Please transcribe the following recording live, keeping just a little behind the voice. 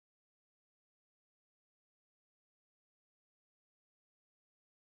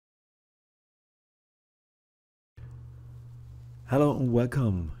Hello and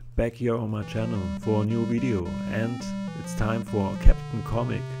welcome back here on my channel for a new video, and it's time for Captain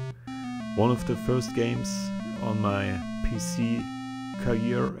Comic, one of the first games on my PC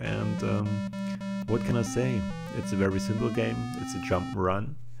career. And what can I say? It's a very simple game. It's a jump and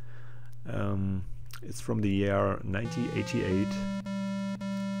run. It's from the year 1988,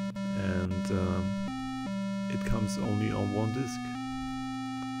 and it comes only on one disc.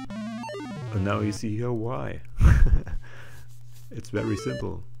 And now you see here why. It's very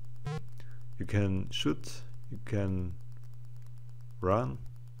simple. You can shoot, you can run,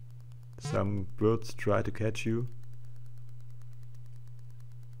 some birds try to catch you.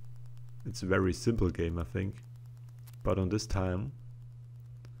 It's a very simple game, I think. But on this time,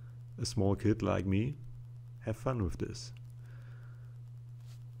 a small kid like me have fun with this.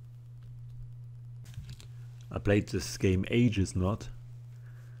 I played this game ages not,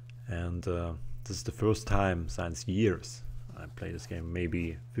 and this is the first time since years I played this game,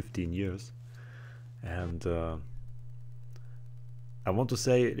 maybe 15 years, and I want to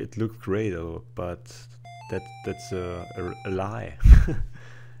say it looked great, but that's a lie.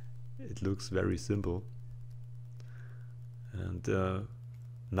 It looks very simple, and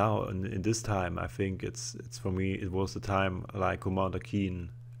now in this time I think it's for me it was the time like Commander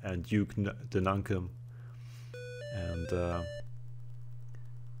Keen and Duke Nukem, and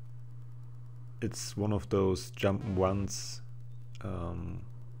it's one of those jump and runs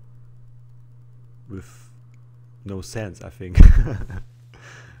with no sense, I think.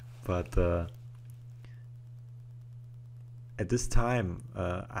 But at this time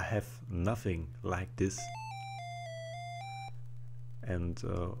I have nothing like this and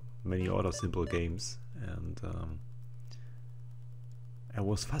many other simple games, and I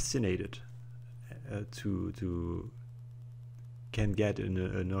was fascinated to can get in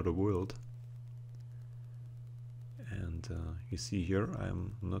another world. And you see here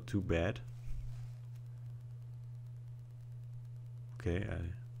I'm not too bad. Okay,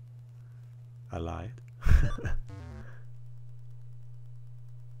 I lied.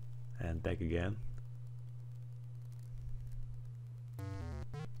 And back again.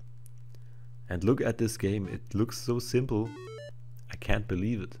 And look at this game, it looks so simple. I can't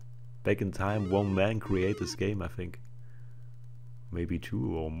believe it. Back in time, one man created this game, I think. Maybe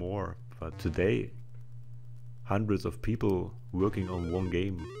two or more, but today hundreds of people working on one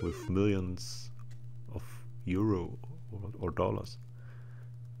game with millions of euro or dollars.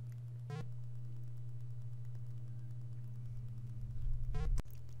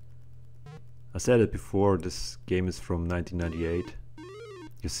 I said it before, this game is from 1998.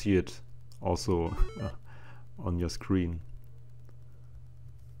 You see it also on your screen.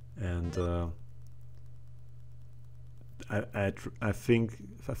 And I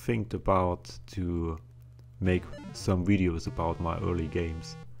think about to make some videos about my early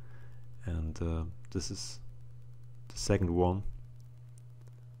games, and this is the second one.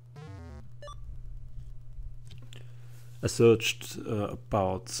 I searched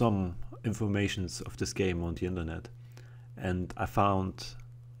about some informations of this game on the internet, and I found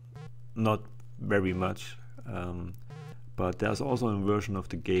not very much, but there's also a version of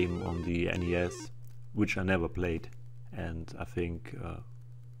the game on the NES which I never played, and I think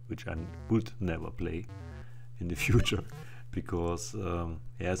which I would never play in the future, because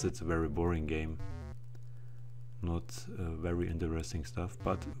yes, it's a very boring game, not very interesting stuff,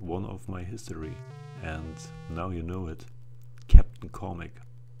 but one of my history, and now you know it. Captain Comic,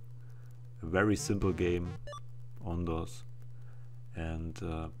 a very simple game on DOS, and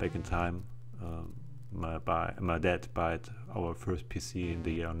back in time my dad bought our first PC in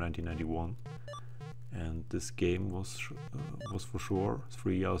the year 1991, and this game was for sure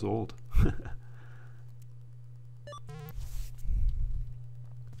 3 years old.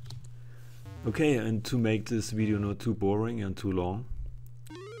 Okay, and to make this video not too boring and too long,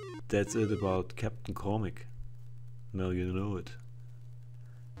 that's it about Captain Comic. Now you know it.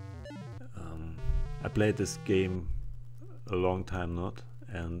 I played this game a long time not,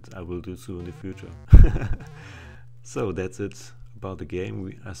 and I will do so in the future. So that's it about the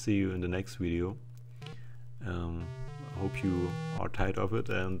game. I see you in the next video. I hope you are tired of it,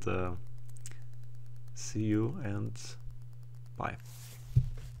 and see you and bye.